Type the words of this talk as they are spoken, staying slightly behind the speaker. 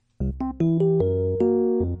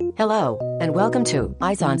Hello, and welcome to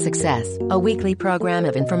Eyes on Success, a weekly program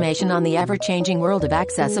of information on the ever-changing world of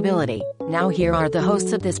accessibility. Now here are the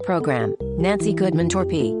hosts of this program, Nancy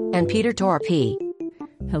Goodman-Torpey and Peter Torpey.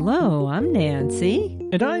 Hello, I'm Nancy.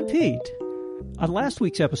 And I'm Pete. On last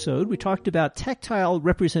week's episode, we talked about tactile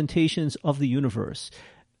representations of the universe.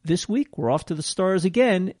 This week, we're off to the stars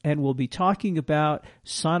again, and we'll be talking about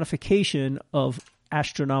sonification of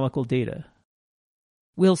astronomical data.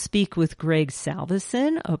 We'll speak with Greg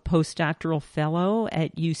Salveson, a postdoctoral fellow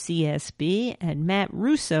at UCSB, and Matt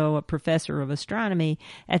Russo, a professor of astronomy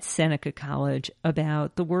at Seneca College,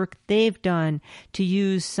 about the work they've done to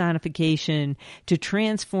use sonification to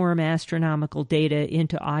transform astronomical data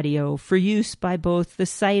into audio for use by both the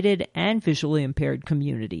sighted and visually impaired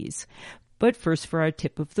communities. But first, for our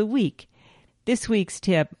tip of the week. This week's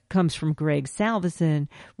tip comes from Greg Salveson,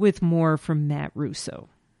 with more from Matt Russo.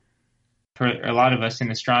 For a lot of us in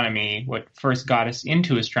astronomy, what first got us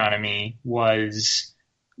into astronomy was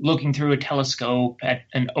looking through a telescope at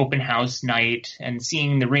an open house night and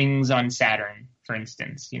seeing the rings on Saturn, for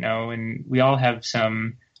instance, and we all have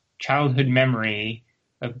some childhood memory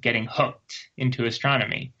of getting hooked into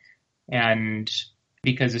astronomy. And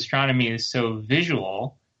because astronomy is so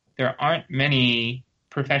visual, there aren't many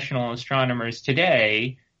professional astronomers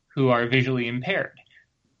today who are visually impaired.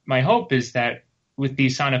 My hope is that with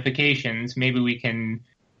these sonifications, maybe we can,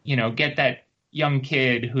 get that young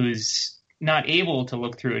kid who's not able to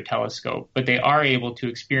look through a telescope, but they are able to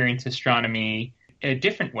experience astronomy a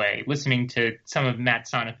different way, listening to some of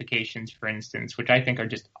Matt's sonifications, for instance, which I think are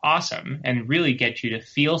just awesome and really get you to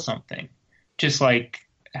feel something, just like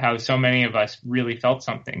how so many of us really felt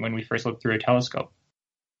something when we first looked through a telescope.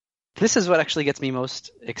 This is what actually gets me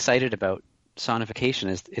most excited about sonification,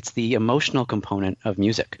 is it's the emotional component of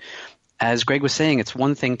music. As Greg was saying, it's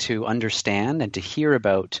one thing to understand and to hear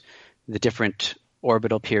about the different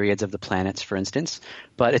orbital periods of the planets, for instance,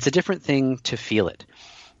 but it's a different thing to feel it.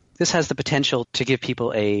 This has the potential to give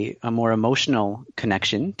people a more emotional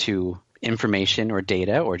connection to information or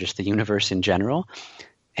data or just the universe in general.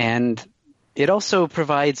 And it also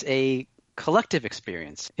provides a collective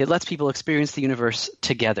experience. It lets people experience the universe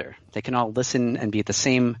together. They can all listen and be at the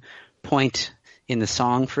same point in the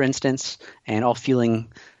song, for instance, and all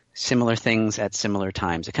feeling similar things at similar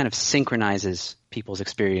times. It kind of synchronizes people's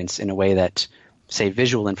experience in a way that, say,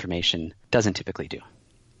 visual information doesn't typically do.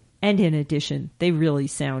 And in addition, they really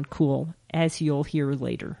sound cool, as you'll hear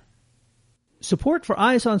later. Support for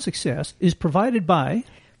Eyes on Success is provided by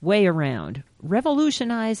Way Around,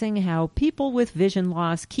 revolutionizing how people with vision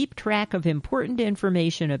loss keep track of important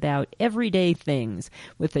information about everyday things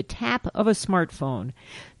with the tap of a smartphone.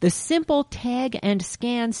 The simple tag and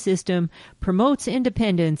scan system promotes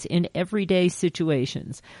independence in everyday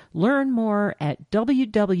situations. Learn more at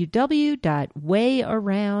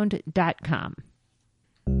www.wayaround.com.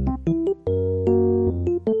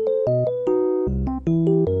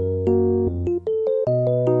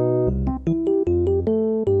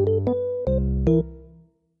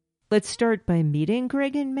 Let's start by meeting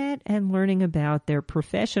Greg and Matt and learning about their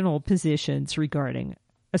professional positions regarding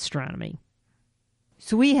astronomy.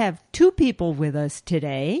 So we have two people with us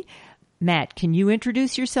today. Matt, can you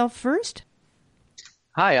introduce yourself first?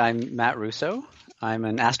 Hi, I'm Matt Russo. I'm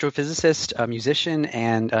an astrophysicist, a musician,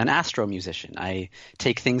 and an astromusician. I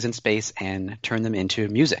take things in space and turn them into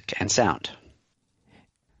music and sound.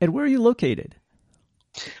 And where are you located?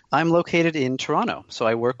 I'm located in Toronto, so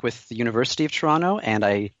I work with the University of Toronto, and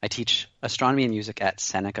I teach astronomy and music at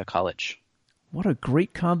Seneca College. What a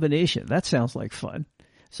great combination. That sounds like fun.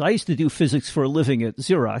 So I used to do physics for a living at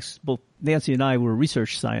Xerox. Both Nancy and I were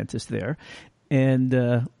research scientists there. And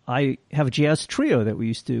I have a jazz trio that we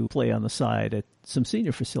used to play on the side at some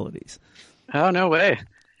senior facilities. Oh, no way.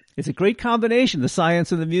 It's a great combination, the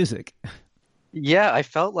science and the music. Yeah, I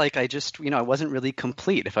felt like I wasn't really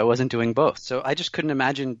complete if I wasn't doing both. So I just couldn't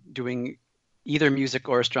imagine doing either music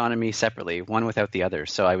or astronomy separately, one without the other.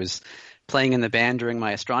 So I was playing in the band during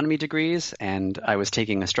my astronomy degrees, and I was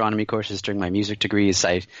taking astronomy courses during my music degrees.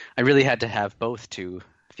 I really had to have both to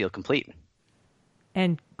feel complete.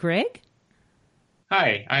 And Greg?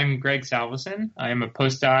 Hi, I'm Greg Salveson. I'm a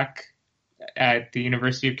postdoc at the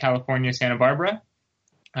University of California, Santa Barbara.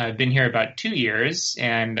 I've been here about 2 years,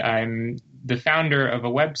 and I'm the founder of a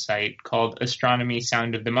website called Astronomy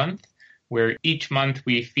Sound of the Month, where each month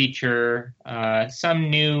we feature some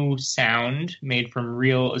new sound made from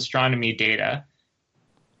real astronomy data.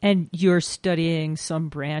 And you're studying some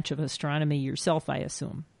branch of astronomy yourself, I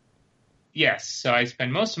assume. Yes, so I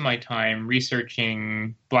spend most of my time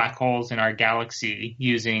researching black holes in our galaxy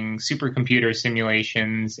using supercomputer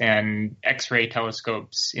simulations and X-ray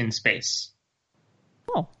telescopes in space.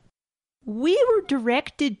 Oh. We were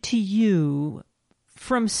directed to you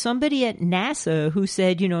from somebody at NASA who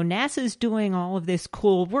said, NASA's doing all of this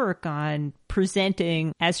cool work on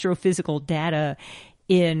presenting astrophysical data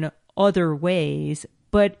in other ways,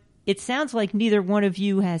 but it sounds like neither one of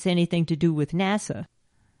you has anything to do with NASA.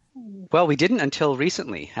 Well, we didn't until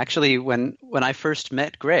recently. Actually, when I first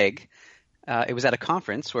met Greg, it was at a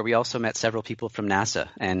conference where we also met several people from NASA.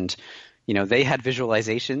 And, they had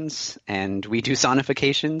visualizations and we do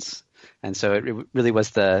sonifications. And so it really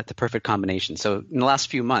was the perfect combination. So in the last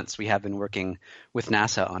few months, we have been working with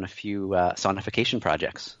NASA on a few sonification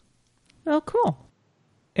projects. Oh, cool.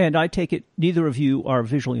 And I take it neither of you are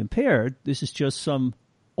visually impaired. This is just some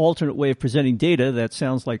alternate way of presenting data that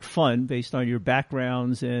sounds like fun based on your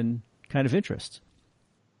backgrounds and kind of interests.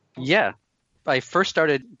 Yeah. I first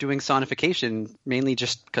started doing sonification mainly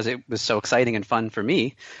just because it was so exciting and fun for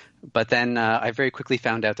me. But then I very quickly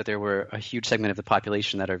found out that there were a huge segment of the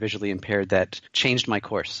population that are visually impaired that changed my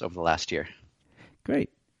course over the last year.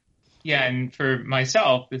 Great. Yeah, and for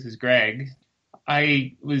myself, this is Greg.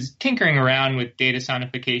 I was tinkering around with data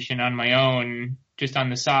sonification on my own, just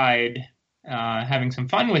on the side, having some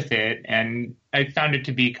fun with it, and I found it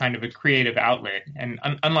to be kind of a creative outlet. And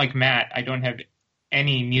unlike Matt, I don't have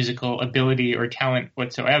any musical ability or talent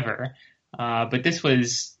whatsoever, but this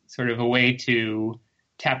was sort of a way to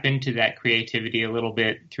tap into that creativity a little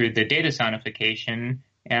bit through the data sonification,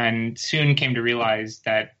 and soon came to realize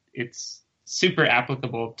that it's super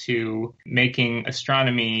applicable to making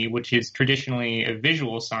astronomy, which is traditionally a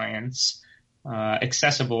visual science,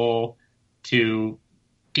 accessible to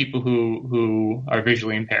people who are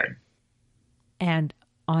visually impaired. And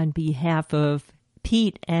on behalf of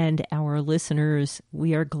Pete and our listeners,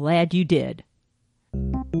 we are glad you did.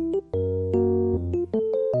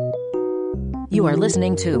 You are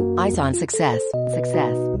listening to Eyes on Success.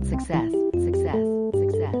 Success, success, success,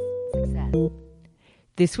 success, success.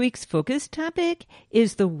 This week's focus topic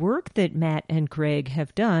is the work that Matt and Greg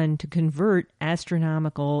have done to convert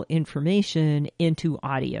astronomical information into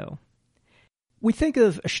audio. We think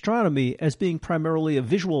of astronomy as being primarily a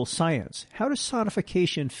visual science. How does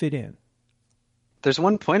sonification fit in? There's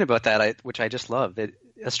one point about that which I just love, that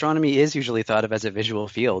astronomy is usually thought of as a visual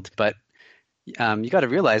field, but you got to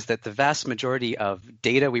realize that the vast majority of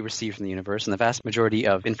data we receive from the universe and the vast majority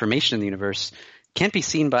of information in the universe can't be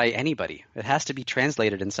seen by anybody. It has to be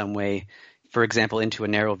translated in some way, for example, into a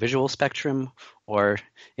narrow visual spectrum, or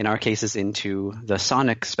in our cases, into the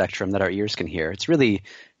sonic spectrum that our ears can hear. It's really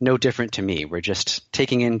no different to me. We're just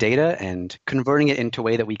taking in data and converting it into a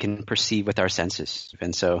way that we can perceive with our senses.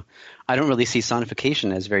 And so I don't really see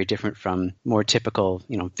sonification as very different from more typical,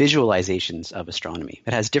 visualizations of astronomy.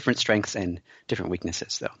 It has different strengths and different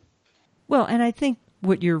weaknesses, though. Well, and I think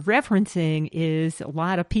what you're referencing is a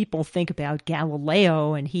lot of people think about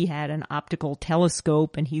Galileo, and he had an optical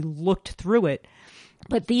telescope and he looked through it.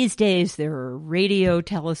 But these days there are radio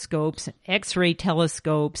telescopes, and X-ray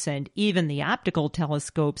telescopes, and even the optical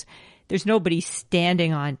telescopes. There's nobody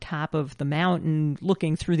standing on top of the mountain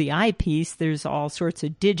looking through the eyepiece. There's all sorts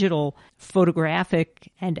of digital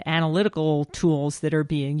photographic and analytical tools that are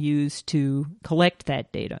being used to collect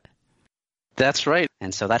that data. That's right.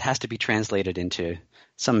 And so that has to be translated into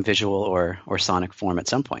some visual or sonic form at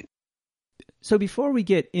some point. So before we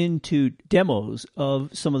get into demos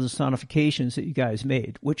of some of the sonifications that you guys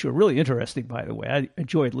made, which are really interesting, by the way, I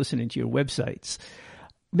enjoyed listening to your websites,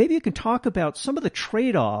 maybe you can talk about some of the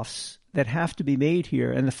trade-offs that have to be made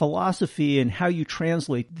here and the philosophy and how you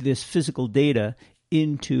translate this physical data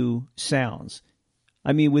into sounds.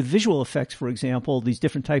 I mean, with visual effects, for example, these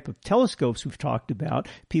different type of telescopes we've talked about,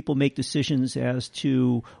 people make decisions as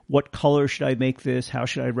to what color should I make this, how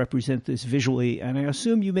should I represent this visually, and I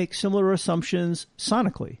assume you make similar assumptions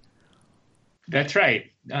sonically. That's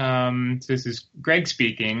right. So this is Greg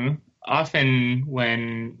speaking. Often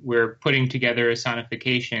when we're putting together a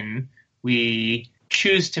sonification, we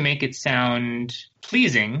choose to make it sound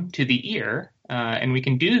pleasing to the ear, and we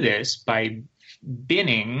can do this by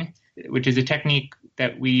binning, which is a technique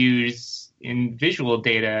that we use in visual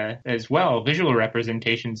data as well, visual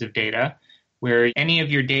representations of data, where any of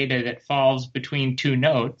your data that falls between two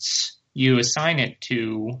notes, you assign it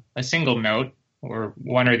to a single note or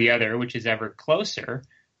one or the other, which is ever closer.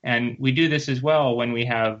 And we do this as well when we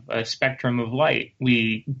have a spectrum of light.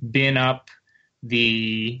 We bin up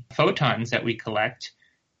the photons that we collect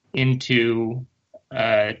into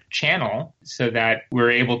a channel so that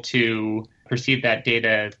we're able to perceive that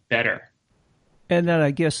data better. And then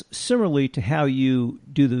I guess similarly to how you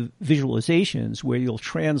do the visualizations, where you'll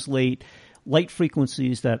translate light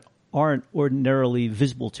frequencies that aren't ordinarily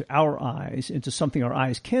visible to our eyes into something our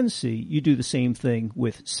eyes can see, you do the same thing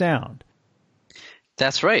with sound.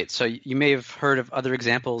 That's right. So you may have heard of other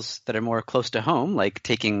examples that are more close to home, like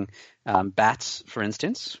taking bats, for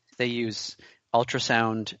instance. They use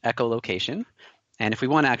ultrasound echolocation. And if we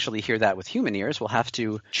want to actually hear that with human ears, we'll have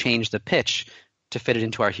to change the pitch to fit it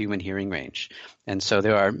into our human hearing range. And so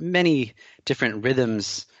there are many different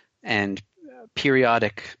rhythms and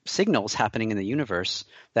periodic signals happening in the universe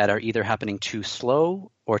that are either happening too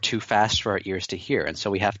slow or too fast for our ears to hear. And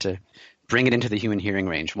so we have to bring it into the human hearing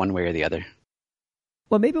range one way or the other.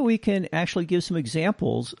 Well, maybe we can actually give some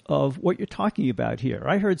examples of what you're talking about here.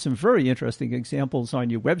 I heard some very interesting examples on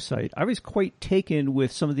your website. I was quite taken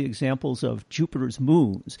with some of the examples of Jupiter's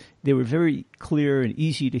moons. They were very clear and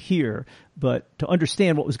easy to hear, but to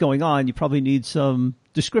understand what was going on, you probably need some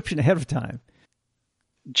description ahead of time.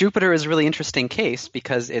 Jupiter is a really interesting case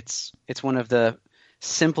because it's one of the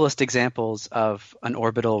simplest examples of an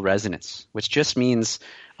orbital resonance, which just means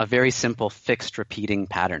a very simple fixed repeating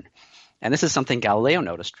pattern. And this is something Galileo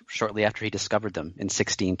noticed shortly after he discovered them in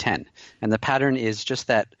 1610. And the pattern is just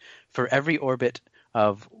that for every orbit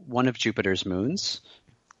of one of Jupiter's moons,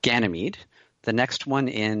 Ganymede, the next one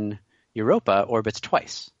in Europa orbits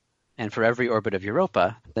twice. And for every orbit of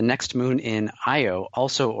Europa, the next moon in Io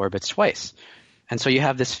also orbits twice. And so you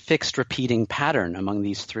have this fixed repeating pattern among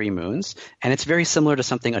these three moons, and it's very similar to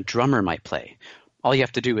something a drummer might play. All you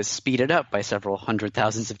have to do is speed it up by several hundred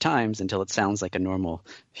thousands of times until it sounds like a normal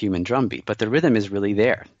human drum beat. But the rhythm is really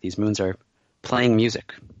there. These moons are playing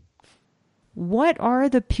music. What are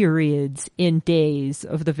the periods in days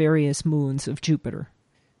of the various moons of Jupiter?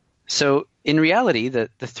 So in reality, the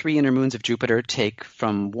three inner moons of Jupiter take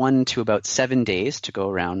from 1 to about 7 days to go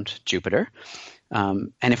around Jupiter.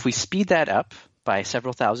 And if we speed that up by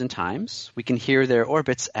several thousand times, we can hear their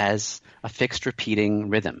orbits as a fixed repeating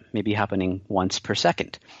rhythm, maybe happening once per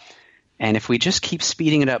second. And if we just keep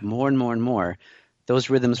speeding it up more and more and more, those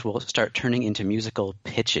rhythms will start turning into musical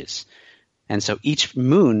pitches. And so each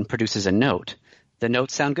moon produces a note. The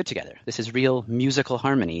notes sound good together. This is real musical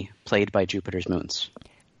harmony played by Jupiter's moons.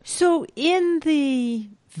 So in the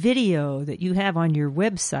video that you have on your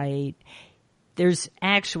website, there's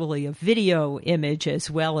actually a video image as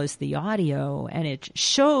well as the audio, and it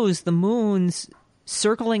shows the moons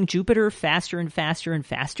circling Jupiter faster and faster and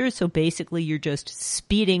faster. So basically you're just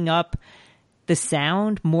speeding up the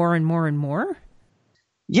sound more and more and more?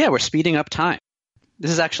 Yeah, we're speeding up time.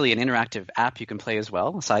 This is actually an interactive app you can play as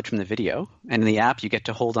well, aside from the video. And in the app, you get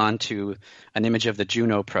to hold on to an image of the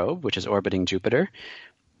Juno probe, which is orbiting Jupiter,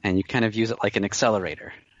 and you kind of use it like an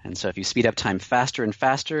accelerator. And so if you speed up time faster and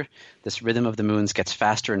faster, this rhythm of the moons gets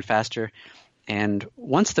faster and faster. And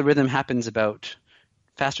once the rhythm happens about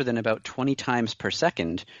faster than about 20 times per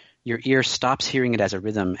second, your ear stops hearing it as a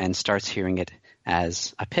rhythm and starts hearing it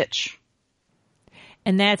as a pitch.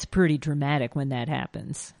 And that's pretty dramatic when that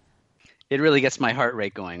happens. It really gets my heart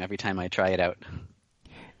rate going every time I try it out.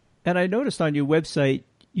 And I noticed on your website,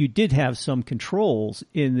 you did have some controls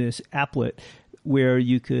in this applet where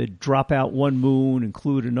you could drop out one moon,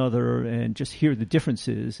 include another, and just hear the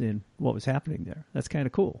differences in what was happening there. That's kind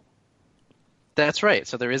of cool. That's right.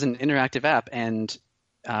 So there is an interactive app, and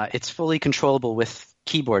it's fully controllable with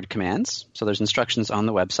keyboard commands. So there's instructions on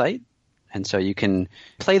the website, and so you can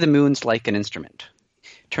play the moons like an instrument,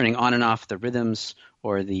 turning on and off the rhythms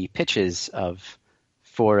or the pitches of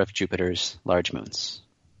 4 of Jupiter's large moons.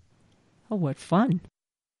 Oh, what fun.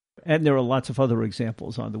 And there are lots of other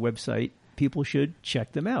examples on the website. People should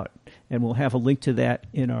check them out. And we'll have a link to that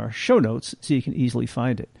in our show notes so you can easily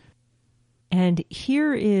find it. And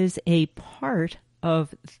here is a part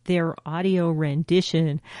of their audio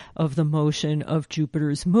rendition of the motion of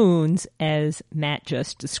Jupiter's moons as Matt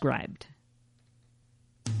just described.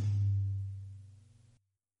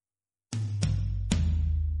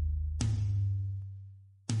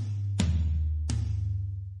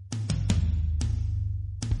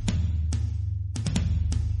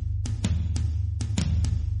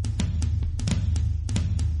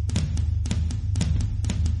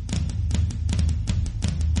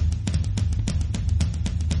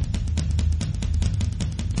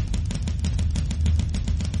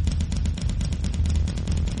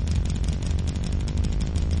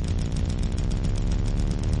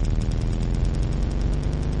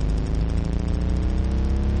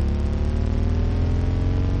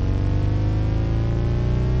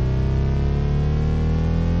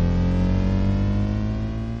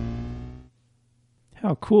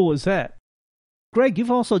 How cool is that? Greg,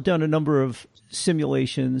 you've also done a number of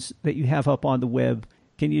simulations that you have up on the web.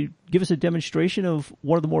 Can you give us a demonstration of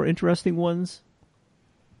one of the more interesting ones?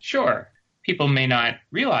 Sure. People may not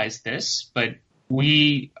realize this, but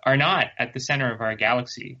we are not at the center of our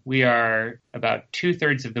galaxy. We are about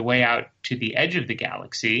 2/3 of the way out to the edge of the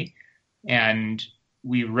galaxy, and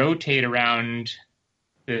we rotate around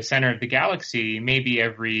the center of the galaxy maybe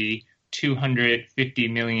every 250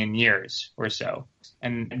 million years or so.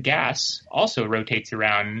 And gas also rotates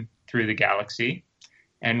around through the galaxy,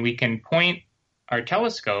 and we can point our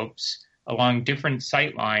telescopes along different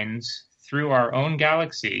sight lines through our own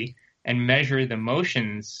galaxy and measure the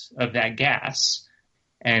motions of that gas.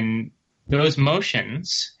 And those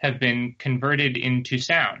motions have been converted into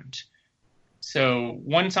sound. So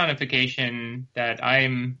one sonification that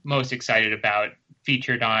I'm most excited about,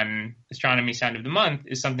 featured on Astronomy Sound of the Month,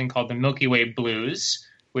 is something called the Milky Way Blues,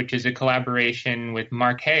 which is a collaboration with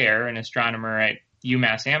Mark Heyer, an astronomer at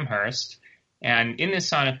UMass Amherst. And in this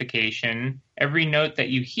sonification, every note that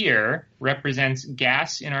you hear represents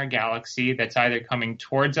gas in our galaxy that's either coming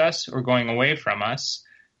towards us or going away from us.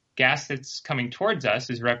 Gas that's coming towards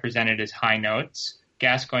us is represented as high notes.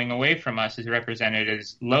 Gas going away from us is represented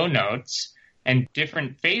as low notes. And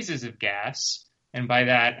different phases of gas, and by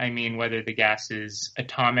that I mean whether the gas is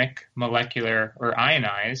atomic, molecular, or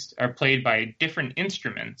ionized, are played by different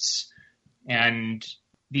instruments. And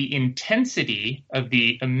the intensity of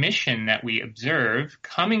the emission that we observe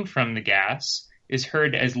coming from the gas is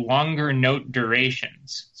heard as longer note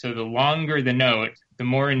durations. So the longer the note, the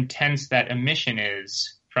more intense that emission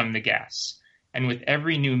is from the gas. And with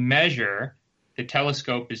every new measure, the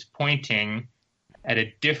telescope is pointing at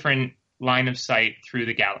a different line of sight through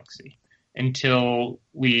the galaxy until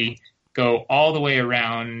we go all the way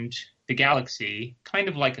around the galaxy, kind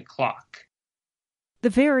of like a clock. The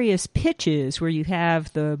various pitches where you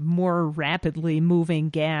have the more rapidly moving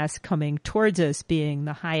gas coming towards us being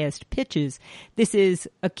the highest pitches, this is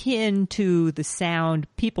akin to the sound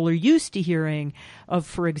people are used to hearing of,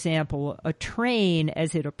 for example, a train.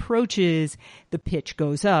 As it approaches, the pitch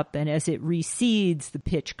goes up, and as it recedes, the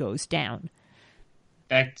pitch goes down.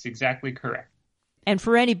 That's exactly correct. And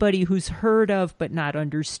for anybody who's heard of but not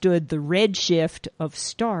understood the redshift of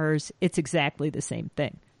stars, it's exactly the same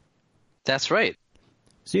thing. That's right.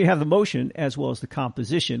 So you have the motion as well as the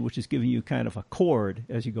composition, which is giving you kind of a chord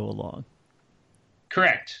as you go along.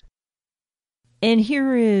 Correct. And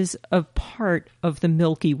here is a part of the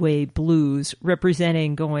Milky Way Blues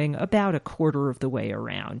representing going about a quarter of the way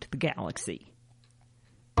around the galaxy.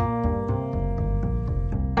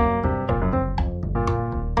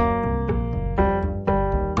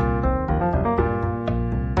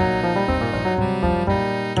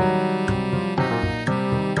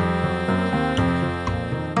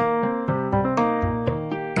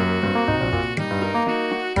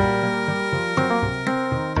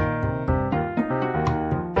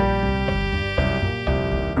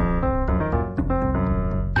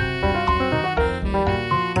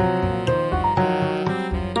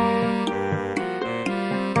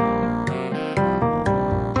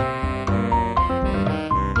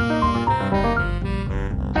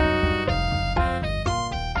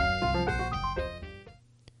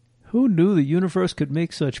 Who knew the universe could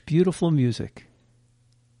make such beautiful music?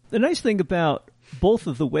 The nice thing about both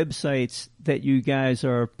of the websites that you guys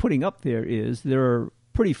are putting up there is there are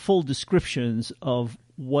pretty full descriptions of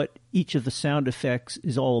what each of the sound effects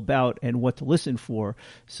is all about and what to listen for.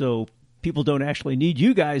 So people don't actually need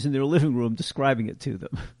you guys in their living room describing it to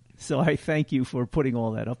them. So I thank you for putting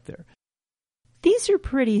all that up there. These are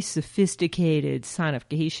pretty sophisticated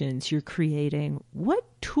sonifications you're creating. What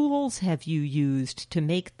tools have you used to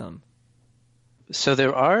make them? So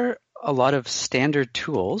there are a lot of standard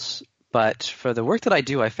tools, but for the work that I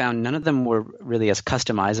do, I found none of them were really as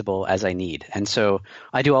customizable as I need. And so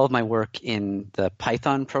I do all of my work in the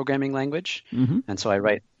Python programming language. Mm-hmm. And so I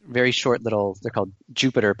write very short little, they're called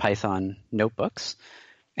Jupyter Python notebooks.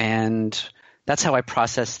 And that's how I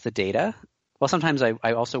process the data. Well, sometimes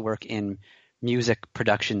I also work in music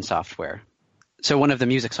production software. So one of the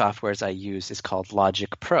music softwares I use is called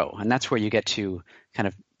Logic Pro, and that's where you get to kind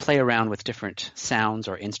of play around with different sounds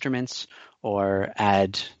or instruments or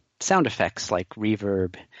add sound effects like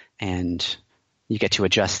reverb, and you get to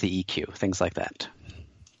adjust the EQ, things like that.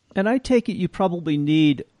 And I take it you probably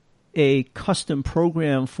need a custom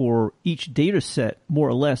program for each data set, more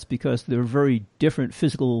or less, because there are very different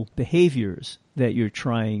physical behaviors that you're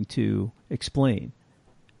trying to explain.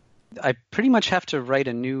 I pretty much have to write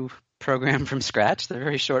a new program from scratch. They're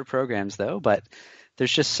very short programs, though, but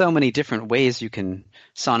there's just so many different ways you can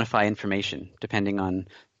sonify information, depending on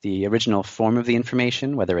the original form of the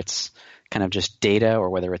information, whether it's kind of just data, or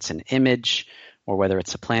whether it's an image, or whether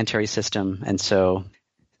it's a planetary system. And so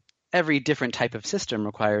every different type of system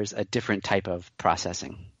requires a different type of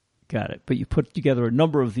processing. Got it. But you put together a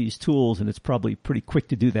number of these tools, and it's probably pretty quick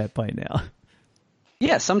to do that by now.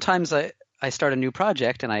 Yeah, sometimes I start a new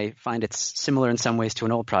project and I find it's similar in some ways to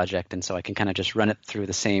an old project, and so I can kind of just run it through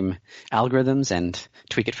the same algorithms and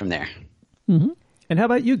tweak it from there. Mm-hmm. And how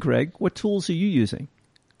about you, Greg? What tools are you using?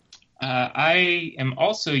 I am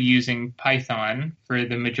also using Python for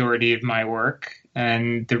the majority of my work,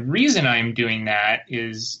 and the reason I'm doing that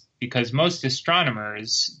is because most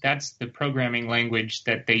astronomers, that's the programming language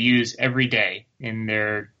that they use every day in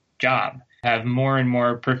their job. Have more and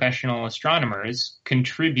more professional astronomers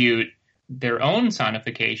contribute their own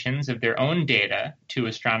sonifications of their own data to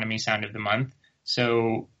Astronomy Sound of the Month.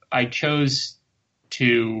 So I chose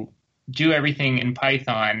to do everything in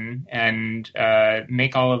Python and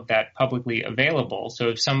make all of that publicly available. So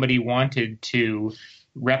if somebody wanted to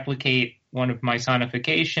replicate one of my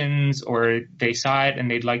sonifications, or they saw it and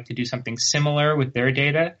they'd like to do something similar with their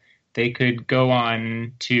data, they could go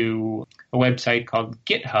on to a website called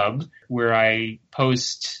GitHub, where I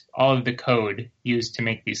post all of the code used to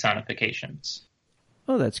make these sonifications.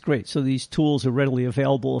 Oh, that's great. So these tools are readily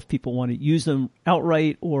available if people want to use them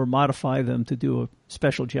outright or modify them to do a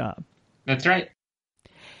special job. That's right.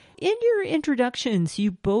 In your introductions,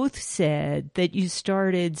 you both said that you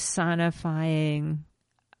started sonifying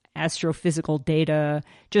astrophysical data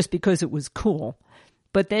just because it was cool,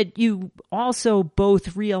 but that you also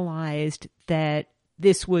both realized that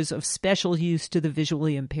this was of special use to the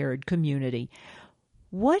visually impaired community.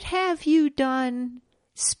 What have you done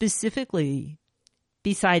specifically,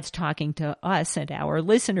 besides talking to us and our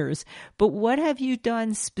listeners, but what have you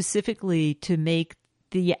done specifically to make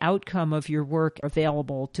the outcome of your work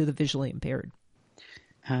available to the visually impaired?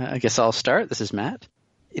 I guess I'll start. This is Matt.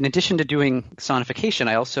 In addition to doing sonification,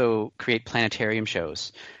 I also create planetarium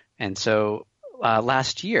shows. And so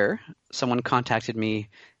last year, someone contacted me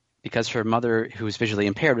because her mother, who was visually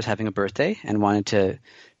impaired, was having a birthday and wanted to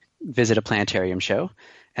visit a planetarium show.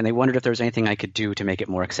 And they wondered if there was anything I could do to make it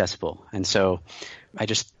more accessible. And so I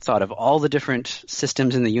just thought of all the different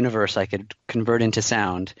systems in the universe I could convert into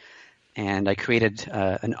sound. And I created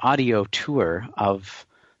an audio tour of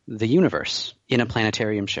the universe in a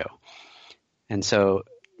planetarium show. And so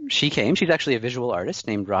she came. She's actually a visual artist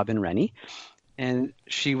named Robin Rennie. And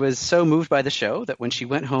she was so moved by the show that when she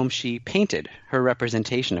went home, she painted her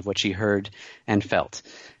representation of what she heard and felt.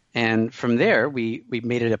 And from there, we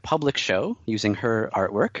made it a public show using her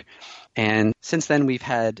artwork. And since then, we've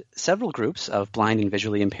had several groups of blind and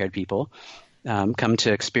visually impaired people come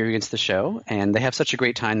to experience the show. And they have such a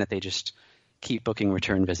great time that they just keep booking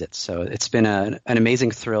return visits. So it's been an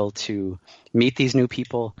amazing thrill to meet these new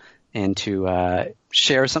people and to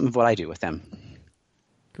share some of what I do with them.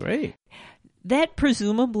 Great. That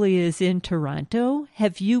presumably is in Toronto.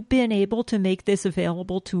 Have you been able to make this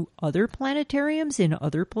available to other planetariums in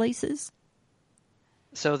other places?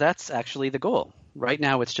 So that's actually the goal. Right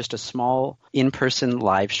now, it's just a small in-person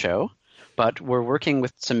live show, but we're working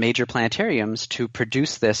with some major planetariums to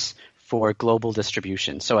produce this for global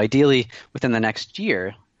distribution. So ideally, within the next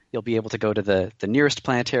year, you'll be able to go to the nearest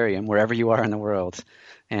planetarium, wherever you are in the world,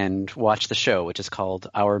 and watch the show, which is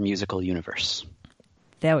called Our Musical Universe.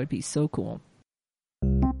 That would be so cool.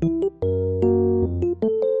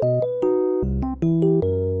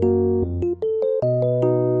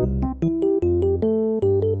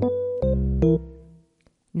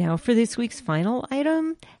 Now for this week's final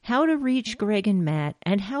item, how to reach Greg and Matt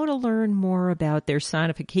and how to learn more about their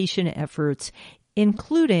sonification efforts,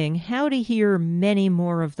 including how to hear many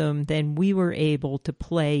more of them than we were able to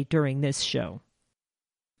play during this show.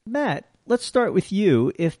 Matt, let's start with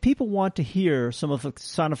you. If people want to hear some of the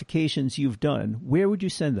sonifications you've done, where would you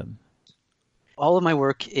send them? All of my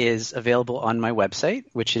work is available on my website,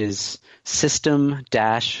 which is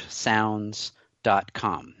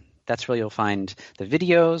system-sounds.com. That's where you'll find the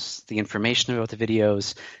videos, the information about the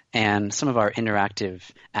videos, and some of our interactive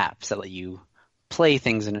apps that let you play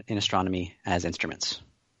things in astronomy as instruments.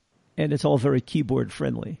 And it's all very keyboard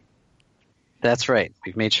friendly. That's right.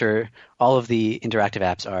 We've made sure all of the interactive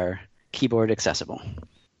apps are keyboard accessible.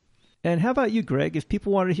 And how about you, Greg? If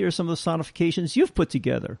people want to hear some of the sonifications you've put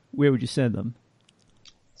together, where would you send them?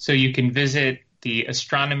 So you can visit the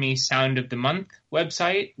Astronomy Sound of the Month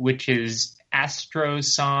website, which is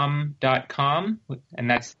astrosom.com, and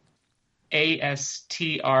that's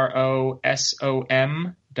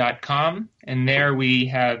astrosom.com. And there we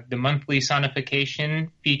have the monthly sonification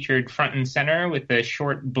featured front and center with a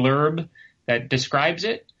short blurb that describes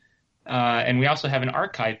it. And we also have an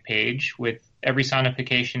archive page with every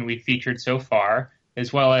sonification we've featured so far,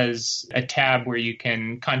 as well as a tab where you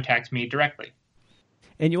can contact me directly.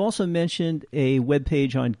 And you also mentioned a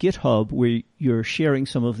webpage on GitHub where you're sharing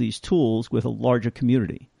some of these tools with a larger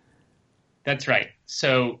community. That's right.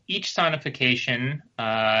 So each sonification,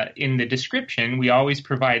 in the description, we always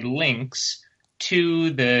provide links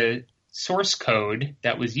to the source code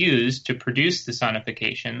that was used to produce the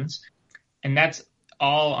sonifications, and that's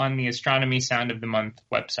all on the Astronomy Sound of the Month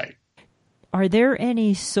website. Are there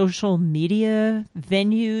any social media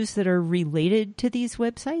venues that are related to these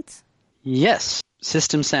websites? Yes.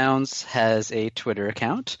 System Sounds has a Twitter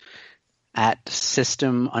account at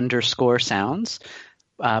system_sounds.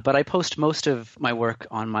 But I post most of my work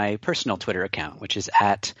on my personal Twitter account, which is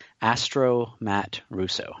at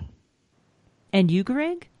AstroMattRusso. And you,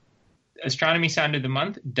 Greg? Astronomy Sound of the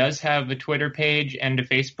Month does have a Twitter page and a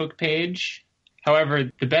Facebook page.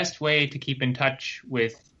 However, the best way to keep in touch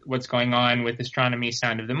with what's going on with Astronomy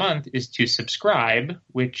Sound of the Month is to subscribe,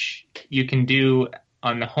 which you can do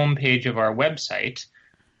on the homepage of our website.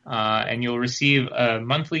 And you'll receive a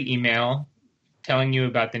monthly email telling you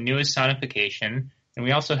about the newest sonification. And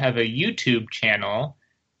we also have a YouTube channel,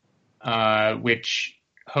 which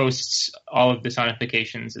hosts all of the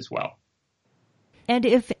sonifications as well. And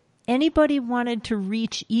if anybody wanted to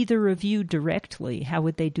reach either of you directly, how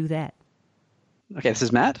would they do that? Okay, this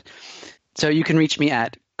is Matt. So you can reach me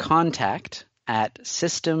at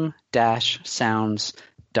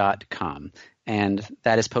contact@system-sounds.com. And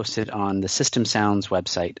that is posted on the System Sounds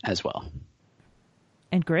website as well.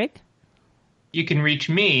 And Greg? You can reach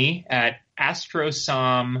me at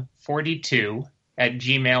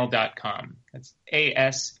astrosom42@gmail.com. That's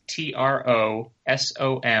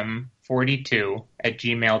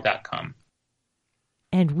ASTROSOM42@gmail.com.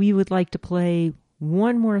 And we would like to play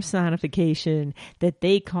one more sonification that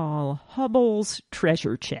they call Hubble's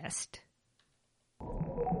Treasure Chest.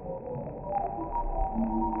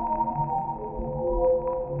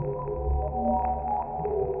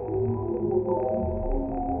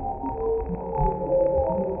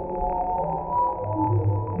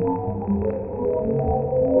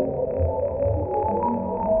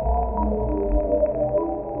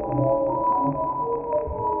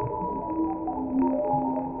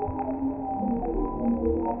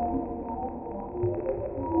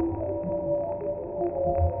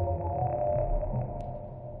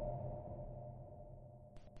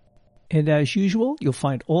 And as usual, you'll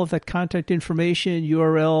find all of that contact information,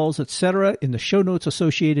 URLs, etc. in the show notes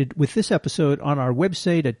associated with this episode on our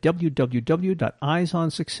website at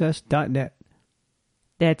www.eyesonsuccess.net.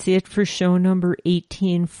 That's it for show number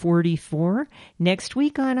 1844. Next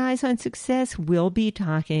week on Eyes on Success, we'll be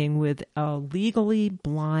talking with a legally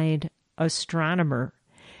blind astronomer.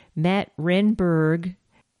 Matt Renberg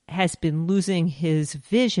has been losing his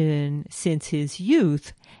vision since his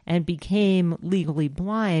youth and became legally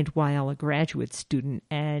blind while a graduate student,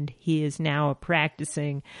 and he is now a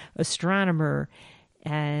practicing astronomer,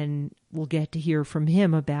 and we'll get to hear from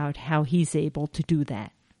him about how he's able to do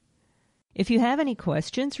that. If you have any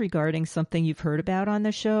questions regarding something you've heard about on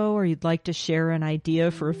the show, or you'd like to share an idea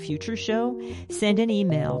for a future show, send an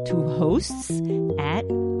email to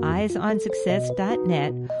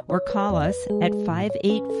hosts@eyesonsuccess.net or call us at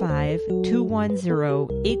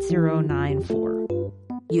 585-210-8094.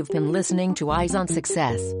 You've been listening to Eyes on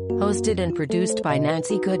Success, hosted and produced by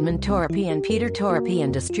Nancy Goodman Torpy and Peter Torpy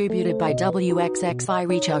and distributed by WXXI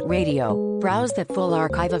Reach Out Radio. Browse the full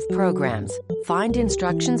archive of programs, find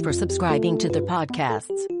instructions for subscribing to the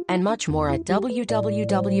podcasts, and much more at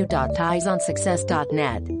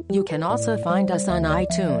www.eyesonsuccess.net. You can also find us on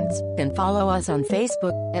iTunes and follow us on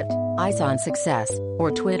Facebook at Eyes on Success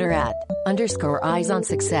or Twitter at _Eyes on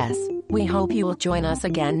Success. We hope you will join us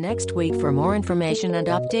again next week for more information and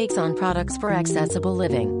updates on products for accessible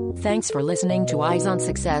living. Thanks for listening to Eyes on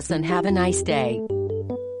Success and have a nice day.